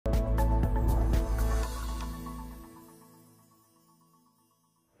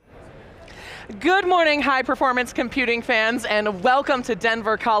Good morning, high performance computing fans, and welcome to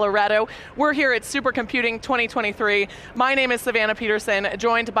Denver, Colorado. We're here at Supercomputing 2023. My name is Savannah Peterson,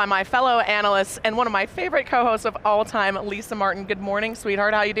 joined by my fellow analysts and one of my favorite co-hosts of all time, Lisa Martin. Good morning,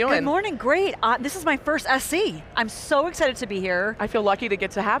 sweetheart, how you doing? Good morning, great. This is my first SC. I'm so excited to be here. I feel lucky to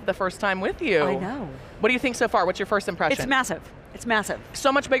get to have the first time with you. I know. What do you think so far? What's your first impression? It's massive. It's massive.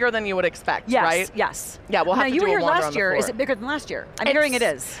 So much bigger than you would expect, yes, right? Yes. Yeah, we'll have to do a wander on the floor. You were here last year. Is it bigger than last year? I'm hearing it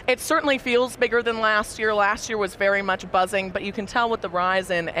is. It certainly feels bigger than last year. Last year was very much buzzing, but you can tell with the rise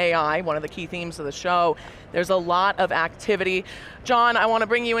in AI, one of the key themes of the show, there's a lot of activity. John, I want to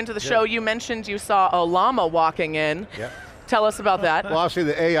bring you into the show. You mentioned you saw a llama walking in. Yeah. Tell us about that. Well,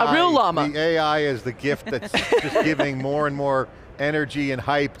 obviously the AI, a real llama. The AI is the gift that's just giving more and more energy and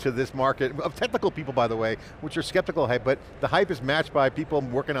hype to this market, of technical people, by the way, which are skeptical hype, but the hype is matched by people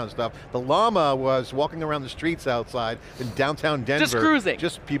working on stuff. The llama was walking around the streets outside in downtown Denver. Just cruising.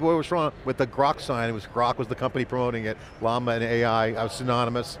 Just people were strong with the Grok sign. It was Grok was the company promoting it. Llama and AI are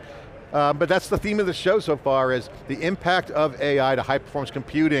synonymous. But that's the theme of the show so far, is the impact of AI to high performance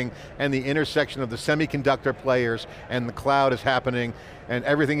computing and the intersection of the semiconductor players and the cloud is happening, and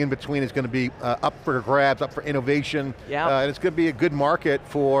everything in between is going to be up for grabs, up for innovation. Yeah. And it's going to be a good market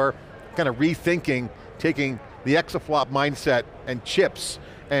for kind of rethinking, taking the exaflop mindset and chips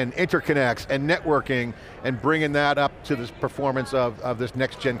and interconnects and networking and bringing that up to this performance of this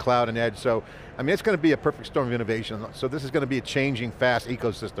next gen cloud and edge. So, I mean, it's going to be a perfect storm of innovation. So this is going to be a changing fast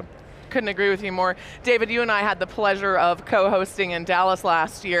ecosystem. Couldn't agree with you more. David, you and I had the pleasure of co-hosting in Dallas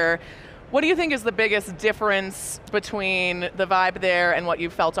last year. What do you think is the biggest difference between the vibe there and what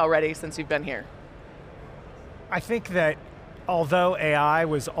you've felt already since you've been here? I think that although AI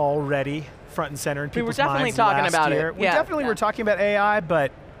was already front and center in people's minds last year, we definitely were talking about AI,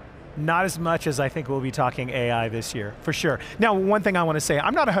 but not as much as I think we'll be talking AI this year, for sure. Now, one thing I want to say,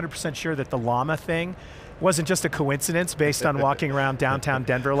 I'm not 100% sure that the llama thing wasn't just a coincidence based on walking around downtown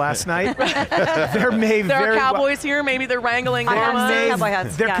Denver last night. There are cowboys here, maybe they're wrangling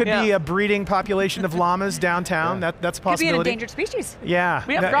llamas. There could be a breeding population of llamas downtown. That's a possibility. Could be an endangered species. Yeah.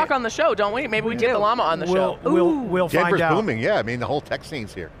 We have Grok on the show, don't we? Maybe we get the llama on the show. We'll find out. Denver's booming, yeah. I mean, the whole tech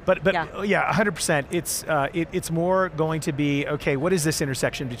scene's here. But yeah, 100%. It's more going to be, okay, what is this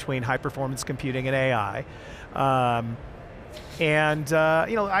intersection between high performance computing and AI?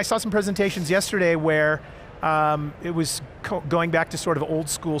 You know, I saw some presentations yesterday where it was going back to sort of old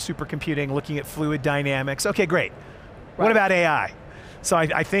school supercomputing, looking at fluid dynamics. Okay, great. Right. What about AI? So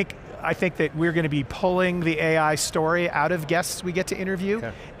I think that we're going to be pulling the AI story out of guests we get to interview,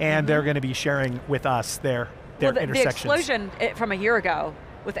 and they're going to be sharing with us their intersections. The explosion from a year ago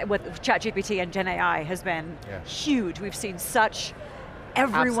with ChatGPT and Gen AI has been huge. We've seen such.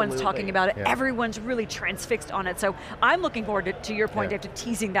 Everyone's talking about it. Everyone's really transfixed on it. So I'm looking forward to your point, Dave, to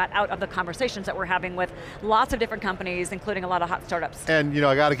teasing that out of the conversations that we're having with lots of different companies, including a lot of hot startups. And you know,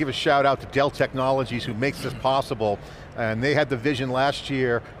 I got to give a shout out to Dell Technologies who makes this possible. And they had the vision last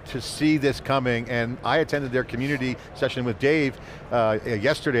year to see this coming, and I attended their community session with Dave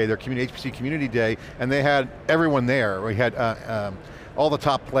yesterday, their HPC community day, and they had everyone there. We had all the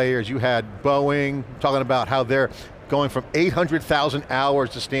top players. You had Boeing talking about how they're going from 800,000 hours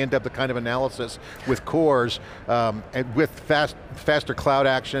to stand up the kind of analysis with cores and with faster cloud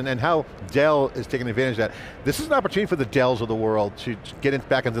action, and how Dell is taking advantage of that. This is an opportunity for the Dells of the world to get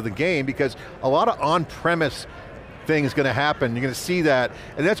back into the game, because a lot of on-premise thing is going to happen. You're going to see that,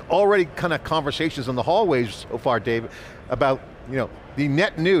 and that's already kind of conversations in the hallways so far, Dave, about the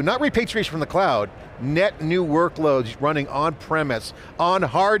net new, not repatriation from the cloud, net new workloads running on-premise, on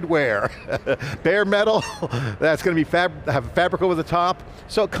hardware, bare metal, that's going to be have fabric over the top.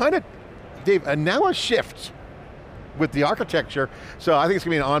 So kind of, Dave, now a shift with the architecture. So I think it's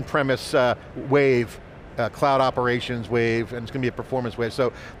going to be an on-premise wave, cloud operations wave, and it's going to be a performance wave.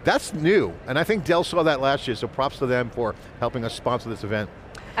 So that's new, and I think Dell saw that last year, so props to them for helping us sponsor this event.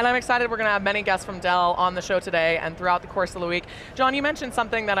 And I'm excited we're going to have many guests from Dell on the show today and throughout the course of the week. John, you mentioned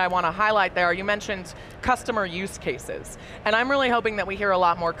something that I want to highlight there. You mentioned customer use cases. And I'm really hoping that we hear a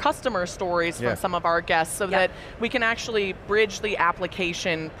lot more customer stories from some of our guests, so that we can actually bridge the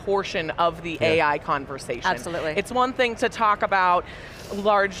application portion of the AI conversation. Absolutely. It's one thing to talk about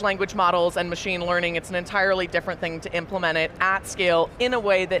large language models and machine learning. It's an entirely different thing to implement it at scale in a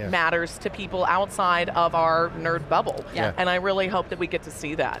way that matters to people outside of our nerd bubble. And I really hope that we get to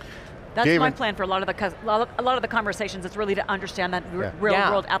see that. That's David, my plan for a lot of the conversations. It's really to understand that real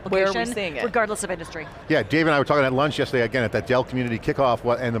world application, regardless of industry. Yeah, Dave and I were talking at lunch yesterday, again, at that Dell community kickoff,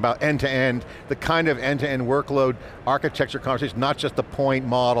 and about end-to-end, the kind of end-to-end workload architecture conversation, not just the point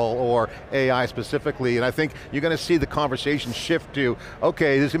model or AI specifically, and I think you're going to see the conversation shift to,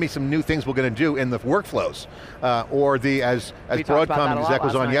 okay, there's going to be some new things we're going to do in the workflows, or as Broadcom exec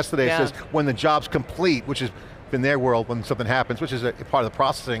was on yesterday, it says, when the job's complete, which is in their world, when something happens, which is a part of the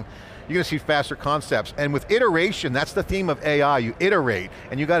processing, you're going to see faster concepts. And with iteration, that's the theme of AI, you iterate,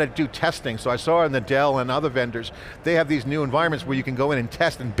 and you got to do testing. So I saw in the Dell and other vendors, they have these new environments where you can go in and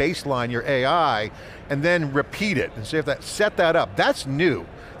test and baseline your AI, and then repeat it, and so you have to set that up. That's new.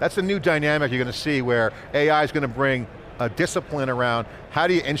 That's a new dynamic you're going to see where AI is going to bring a discipline around how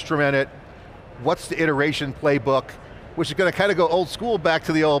do you instrument it, what's the iteration playbook, which is going to kind of go old school back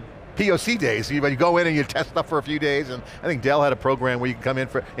to the old POC days. You go in and you test stuff for a few days, and I think Dell had a program where you can come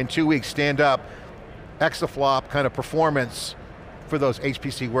in 2 weeks, stand up, exaflop kind of performance for those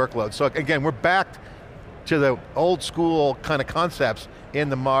HPC workloads. So again, we're back to the old school kind of concepts in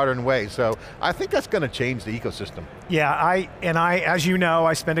the modern way. So I think that's going to change the ecosystem. Yeah, as you know,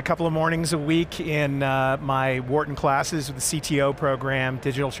 I spend a couple of mornings a week in my Wharton classes with the CTO program,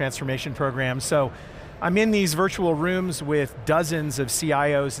 digital transformation program. So I'm in these virtual rooms with dozens of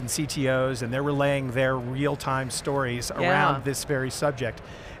CIOs and CTOs, and they're relaying their real-time stories around this very subject.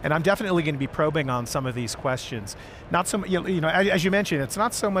 And I'm definitely going to be probing on some of these questions. Not so, as you mentioned, it's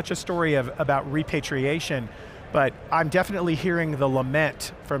not so much a story about repatriation, but I'm definitely hearing the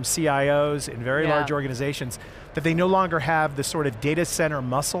lament from CIOs in very large organizations that they no longer have the sort of data center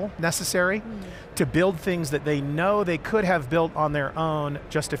muscle necessary to build things that they know they could have built on their own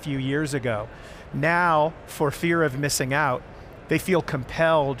just a few years ago. Now, for fear of missing out, they feel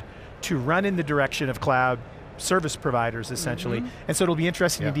compelled to run in the direction of cloud service providers, essentially. And so it'll be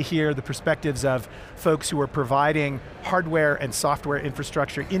interesting to hear the perspectives of folks who are providing hardware and software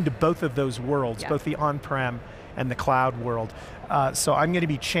infrastructure into both of those worlds, both the on-prem and the cloud world. So I'm going to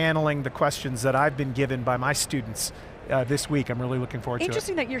be channeling the questions that I've been given by my students this week. I'm really looking forward to it.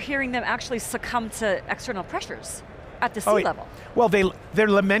 Interesting that you're hearing them actually succumb to external pressures at the C-level. Well, they're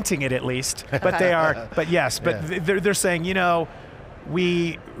lamenting it at least, but they are, but yes, but they're saying,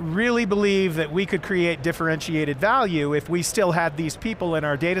 we really believe that we could create differentiated value if we still had these people in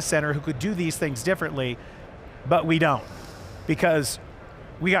our data center who could do these things differently, but we don't, because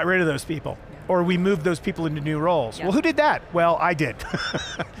we got rid of those people, or we moved those people into new roles. Well, who did that? Well, I did.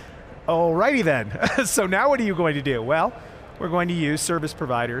 Alrighty then. So now what are you going to do? Well, we're going to use service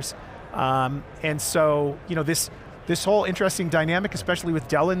providers, and so this whole interesting dynamic, especially with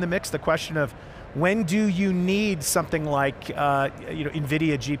Dell in the mix, the question of when do you need something like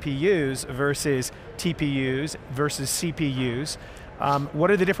NVIDIA GPUs versus TPUs versus CPUs?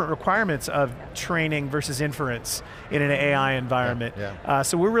 What are the different requirements of training versus inference in an AI environment?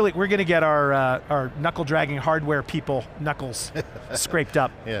 So we're going to get our knuckle-dragging hardware people knuckles scraped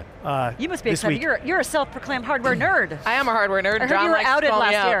up. You must be excited. You're a self-proclaimed hardware nerd. I am a hardware nerd. I heard you were outed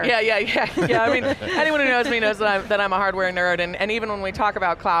last year. Yeah. I mean, anyone who knows me knows that I'm a hardware nerd, and even when we talk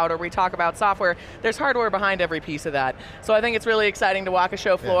about cloud or we talk about software, there's hardware behind every piece of that. So I think it's really exciting to walk a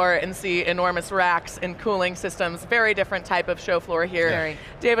show floor and see enormous racks and cooling systems. Very different type of show floor here.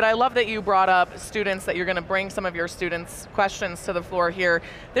 David, I love that you brought up students, that you're going to bring some of your students' questions to the floor here.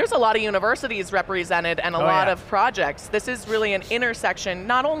 There's a lot of universities represented and a lot of projects. This is really an intersection,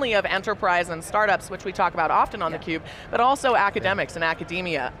 not only of enterprise and startups, which we talk about often on theCUBE, but also academics and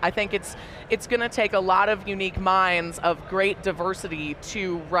academia. I think it's going to take a lot of unique minds of great diversity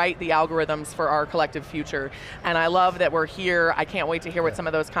to write the algorithms for our collective future. And I love that we're here. I can't wait to hear what some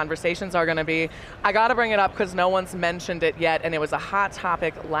of those conversations are going to be. I got to bring it up because no one's mentioned it yet, and it was a hot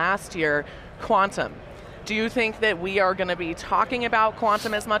topic last year, quantum. Do you think that we are going to be talking about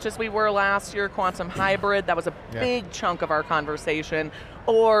quantum as much as we were last year, quantum hybrid? That was a big chunk of our conversation.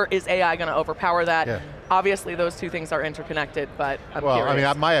 Or is AI going to overpower that? Obviously those two things are interconnected, but I'm curious.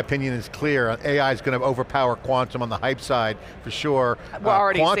 I mean, my opinion is clear. AI is going to overpower quantum on the hype side, for sure. We're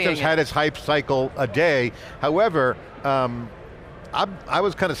already seeing it. Quantum's had its hype cycle a day. However, I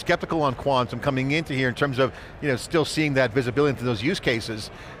was kind of skeptical on quantum coming into here in terms of still seeing that visibility into those use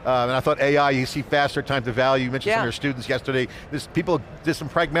cases. And I thought AI, you see faster time to value. You mentioned some of your students yesterday. There's some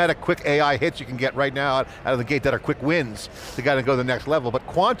pragmatic, quick AI hits you can get right now out of the gate that are quick wins to go to the next level. But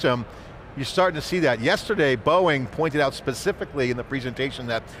quantum, you're starting to see that. Yesterday, Boeing pointed out specifically in the presentation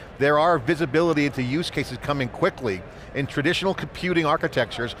that there are visibility into use cases coming quickly in traditional computing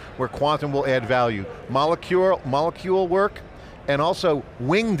architectures where quantum will add value. Molecule work, and also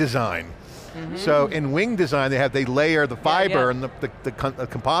wing design. So in wing design, they layer the fiber and the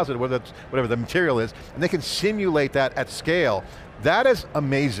composite, whatever the material is, and they can simulate that at scale. That is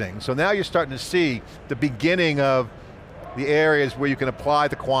amazing. So now you're starting to see the beginning of the areas where you can apply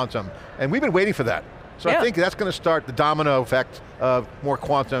the quantum. And we've been waiting for that. So I think that's going to start the domino effect of more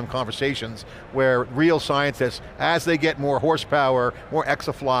quantum conversations where real scientists, as they get more horsepower, more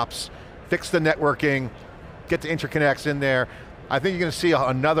exaflops, fix the networking, get the interconnects in there, I think you're going to see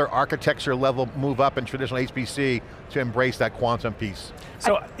another architecture level move up in traditional HPC to embrace that quantum piece.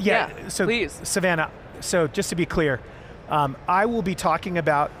 So so please. Savannah, so just to be clear, I will be talking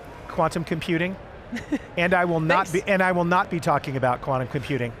about quantum computing, and I will not be talking about quantum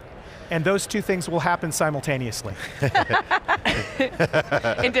computing. And those two things will happen simultaneously.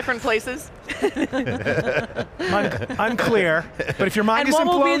 In different places? Unclear, but if your mind isn't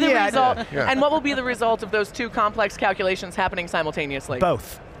blown yet. And what will be the result of those two complex calculations happening simultaneously?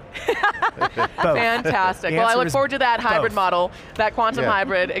 Both. Fantastic. Well, I look forward to that hybrid model, that quantum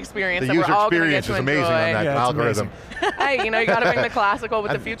hybrid experience that we're all going to get to enjoy. The user experience is amazing on that algorithm. Hey, you got to bring the classical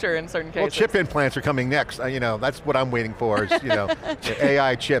with the future in certain cases. Well, chip implants are coming next. That's what I'm waiting for is,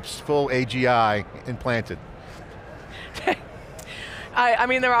 AI chips, full AGI implanted. I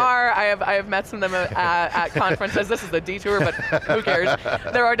mean, I have met some of them at conferences. This is the detour, but who cares?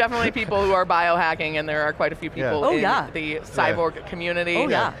 There are definitely people who are biohacking, and there are quite a few people in the cyborg community.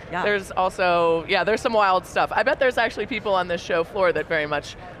 There's also, there's some wild stuff. I bet there's actually people on this show floor that very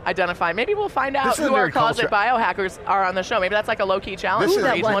much identify. Maybe we'll find out who our closet biohackers are on the show. Maybe that's like a low-key challenge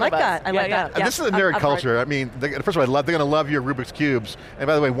for each one of us. I like that. This is a nerd culture. I mean, first of all, they're going to love your Rubik's Cubes. And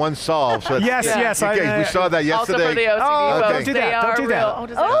by the way, one solved. So yes. We saw that yesterday. Also for the OCD folks, don't do that. Don't do that.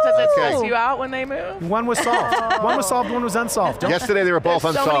 Does it stress you out when they move? One was solved. One was solved, one was unsolved. Yesterday they were both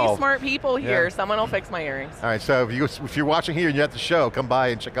unsolved. So many smart people here. Someone will fix my earrings. All right, so if you're watching here and you're at the show, come by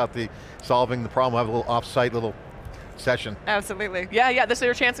and check out the Solving the Problem. We'll have a little off-site little session. Absolutely. Yeah, this is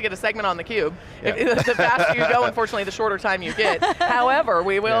your chance to get a segment on theCUBE. The faster you go, unfortunately, the shorter time you get. However,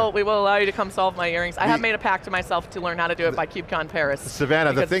 we will allow you to come solve my earrings. I have made a pact to myself to learn how to do it by KubeCon Paris.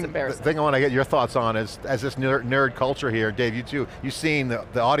 Savannah, the thing I want to get your thoughts on is, as this nerd culture here, Dave, you too, you've seen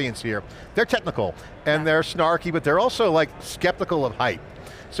the audience here. They're technical, and they're snarky, but they're also like skeptical of hype.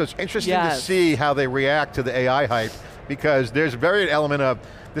 So it's interesting to see how they react to the AI hype, because there's very an element of,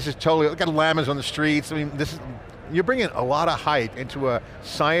 this is totally, look at llamas on the streets. I mean, you're bringing a lot of hype into a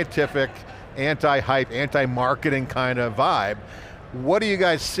scientific, anti-hype, anti-marketing kind of vibe. What do you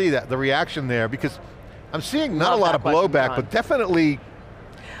guys see, the reaction there? Because I'm seeing not a lot of blowback, but definitely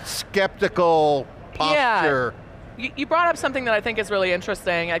skeptical posture. You brought up something that I think is really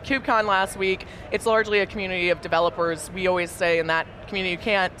interesting. At KubeCon last week, it's largely a community of developers. We always say in that community, you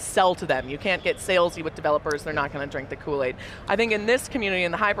can't sell to them. You can't get salesy with developers. They're not going to drink the Kool-Aid. I think in this community,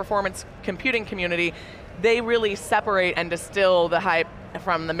 in the high performance computing community, they really separate and distill the hype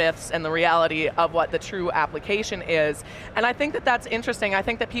from the myths and the reality of what the true application is. And I think that that's interesting. I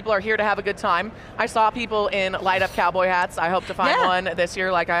think that people are here to have a good time. I saw people in light up cowboy hats. I hope to find one this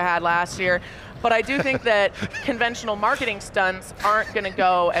year like I had last year. But I do think that conventional marketing stunts aren't going to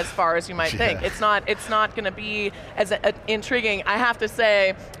go as far as you might think. It's not going to be as intriguing. I have to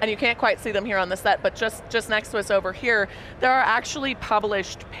say, and you can't quite see them here on the set, but just next to us over here, there are actually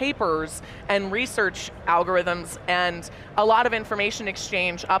published papers and research algorithms and a lot of information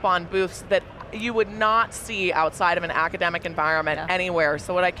exchange up on booths that you would not see outside of an academic environment anywhere.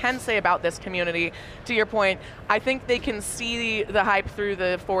 So what I can say about this community, to your point, I think they can see the hype through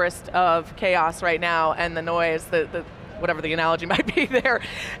the forest of chaos right now and the noise, whatever the analogy might be there.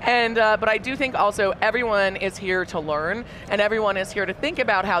 And but I do think also everyone is here to learn, and everyone is here to think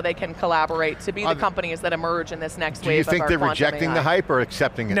about how they can collaborate to be the companies that emerge in this next wave of our quantum AI. Do you think they're rejecting the hype or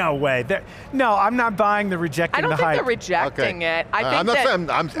accepting it? No way. No, I'm not buying the rejecting the hype. I don't think they're rejecting it. I'm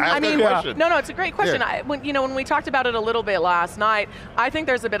asking a question. No, it's a great question. When we talked about it a little bit last night, I think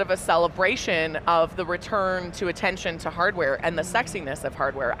there's a bit of a celebration of the return to attention to hardware and the sexiness of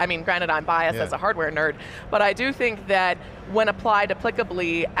hardware. I mean, granted, I'm biased as a hardware nerd, but I do think that when applied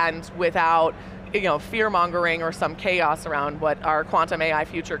applicably and without fear-mongering or some chaos around what our quantum AI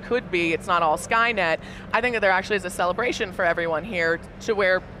future could be, it's not all Skynet, I think that there actually is a celebration for everyone here to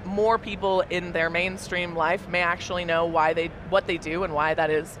where more people in their mainstream life may actually know what they do and why that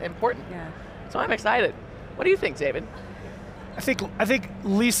is important. So I'm excited. What do you think, David? I think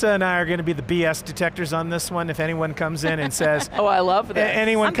Lisa and I are going to be the BS detectors on this one. If anyone comes in and says, oh, I love this.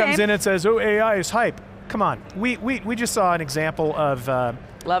 Anyone comes in and says, oh, AI is hype. Come on, we just saw an example of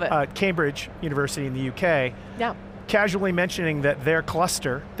Cambridge University in the UK casually mentioning that their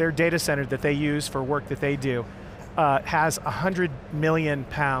cluster, their data center that they use for work that they do, has 100 million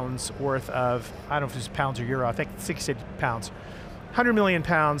pounds worth of, I don't know if it's pounds or euro, I think 60 pounds. 100 million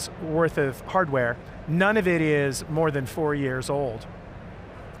pounds worth of hardware. None of it is more than 4 years old.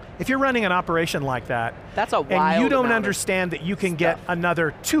 If you're running an operation like that, that's a wild and you don't understand that you can get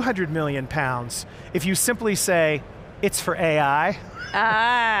another 200 million pounds if you simply say, it's for AI,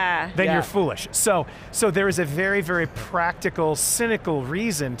 then you're foolish. So there is a very, very practical, cynical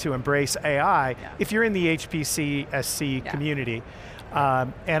reason to embrace AI if you're in the HPC, SC community.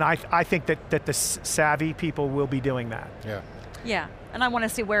 And I think that the savvy people will be doing that. Yeah, and I want to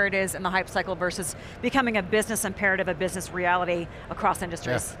see where it is in the hype cycle versus becoming a business imperative, a business reality across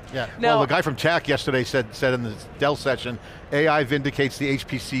industries. Well, the guy from TAC yesterday said in the Dell session, AI vindicates the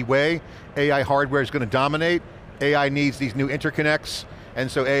HPC way, AI hardware is going to dominate, AI needs these new interconnects, and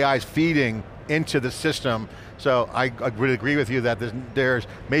so AI is feeding into the system. So I would agree with you that there's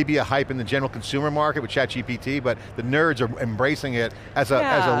maybe a hype in the general consumer market with ChatGPT, but the nerds are embracing it as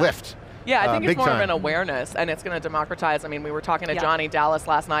a lift. Yeah, I think it's more of an awareness, and it's going to democratize. I mean, we were talking to Johnny Dallas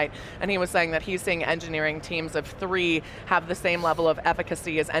last night, and he was saying that he's seeing engineering teams of 3 have the same level of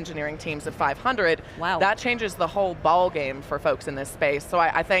efficacy as engineering teams of 500. Wow. That changes the whole ball game for folks in this space. So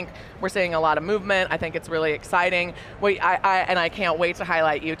I think we're seeing a lot of movement. I think it's really exciting. And I can't wait to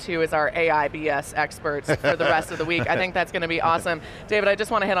highlight you two as our AI BS experts for the rest of the week. I think that's going to be awesome. David, I just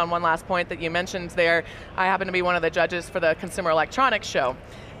want to hit on one last point that you mentioned there. I happen to be one of the judges for the Consumer Electronics Show.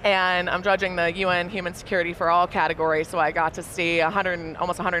 And I'm judging the UN Human Security for All category, so I got to see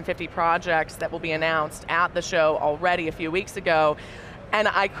almost 150 projects that will be announced at the show already a few weeks ago. And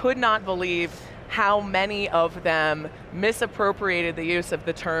I could not believe how many of them misappropriated the use of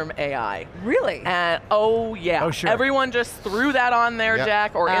the term AI. Really? And oh sure. Everyone just threw that on their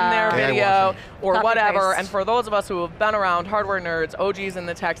deck or in their video or whatever. And for those of us who have been around hardware nerds, OGs in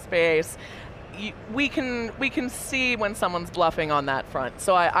the tech space, we can see when someone's bluffing on that front.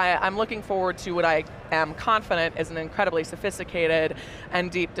 So I'm looking forward to what I am confident is an incredibly sophisticated and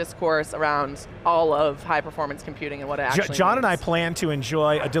deep discourse around all of high performance computing and what it actually John means. And I plan to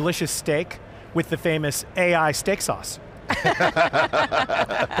enjoy a delicious steak with the famous AI steak sauce.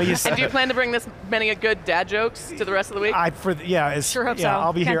 And do you plan to bring this many good dad jokes to the rest of the week? Sure hope so.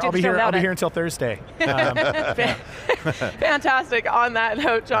 I'll be here. I'll be here until Thursday. Fantastic. On that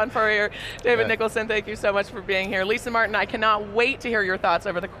note, John Furrier, David Nicholson, thank you so much for being here. Lisa Martin, I cannot wait to hear your thoughts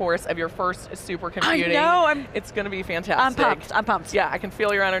over the course of your first supercomputing. I know. It's going to be fantastic. I'm pumped. Yeah, I can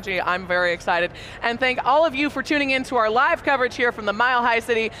feel your energy. I'm very excited. And thank all of you for tuning in to our live coverage here from the Mile High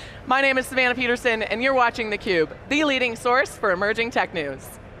City. My name is Savannah Peterson, and you're watching theCUBE, the leading source for emerging tech news.